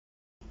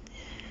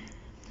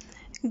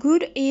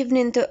Good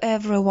evening to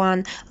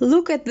everyone.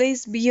 Look at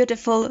this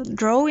beautiful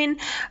drawing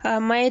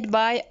made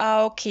by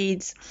our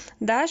kids.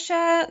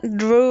 Dasha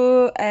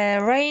drew a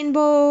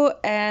rainbow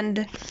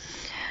and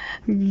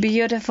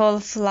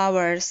beautiful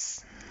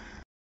flowers.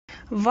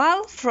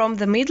 Val from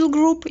the middle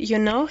group, you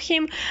know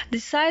him,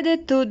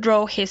 decided to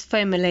draw his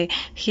family,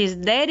 his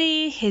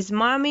daddy, his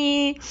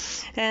mommy,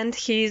 and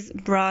his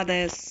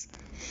brothers.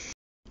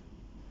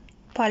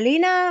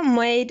 Paulina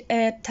made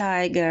a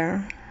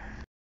tiger.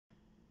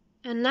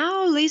 And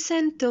now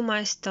listen to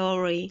my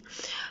story.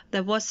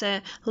 There was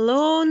a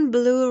lone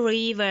blue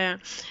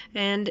river,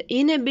 and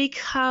in a big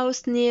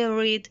house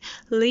near it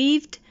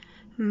lived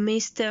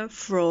Mr.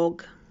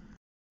 Frog.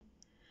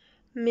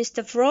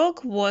 Mr.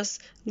 Frog was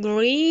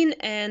green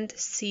and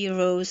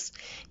serious.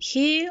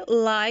 He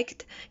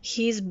liked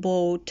his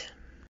boat.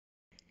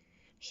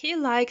 He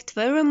liked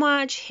very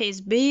much his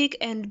big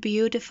and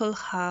beautiful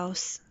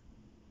house.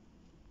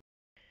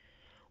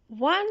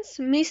 Once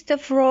Mr.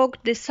 Frog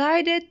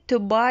decided to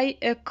buy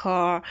a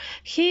car.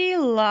 He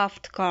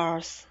loved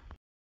cars.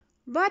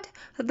 But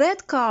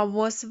that car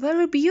was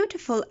very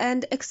beautiful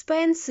and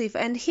expensive,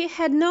 and he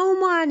had no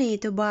money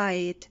to buy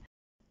it.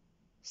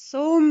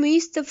 So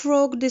Mr.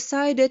 Frog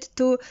decided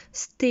to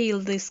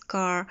steal this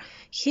car.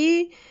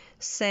 He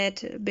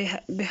sat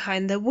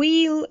behind the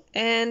wheel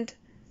and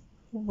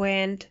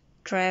went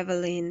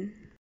traveling.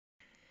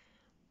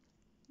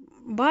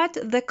 But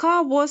the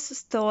car was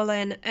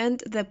stolen, and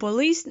the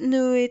police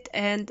knew it,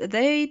 and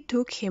they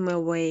took him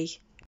away.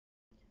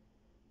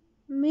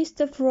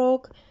 Mr.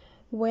 Frog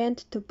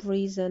went to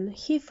prison.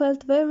 He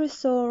felt very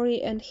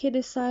sorry, and he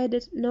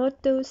decided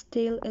not to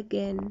steal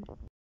again.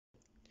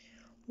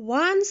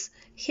 Once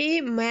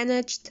he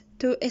managed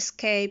to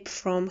escape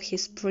from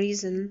his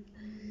prison.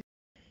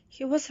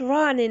 He was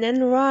running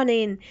and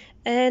running,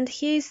 and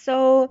he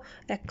saw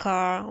a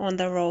car on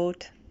the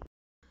road.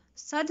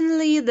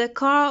 Suddenly the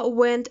car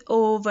went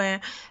over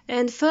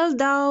and fell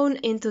down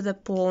into the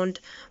pond.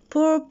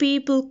 Poor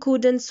people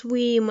couldn't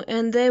swim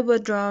and they were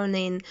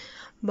drowning.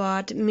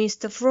 But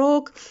Mr.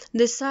 Frog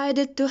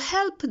decided to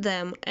help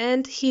them,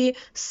 and he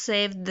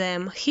saved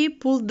them. He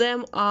pulled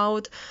them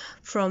out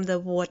from the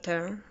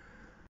water.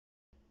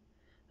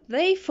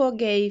 They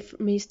forgave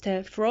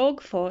Mr.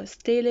 Frog for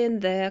stealing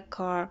their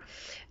car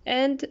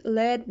and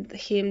let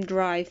him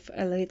drive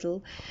a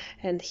little,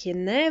 and he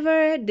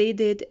never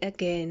did it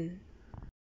again.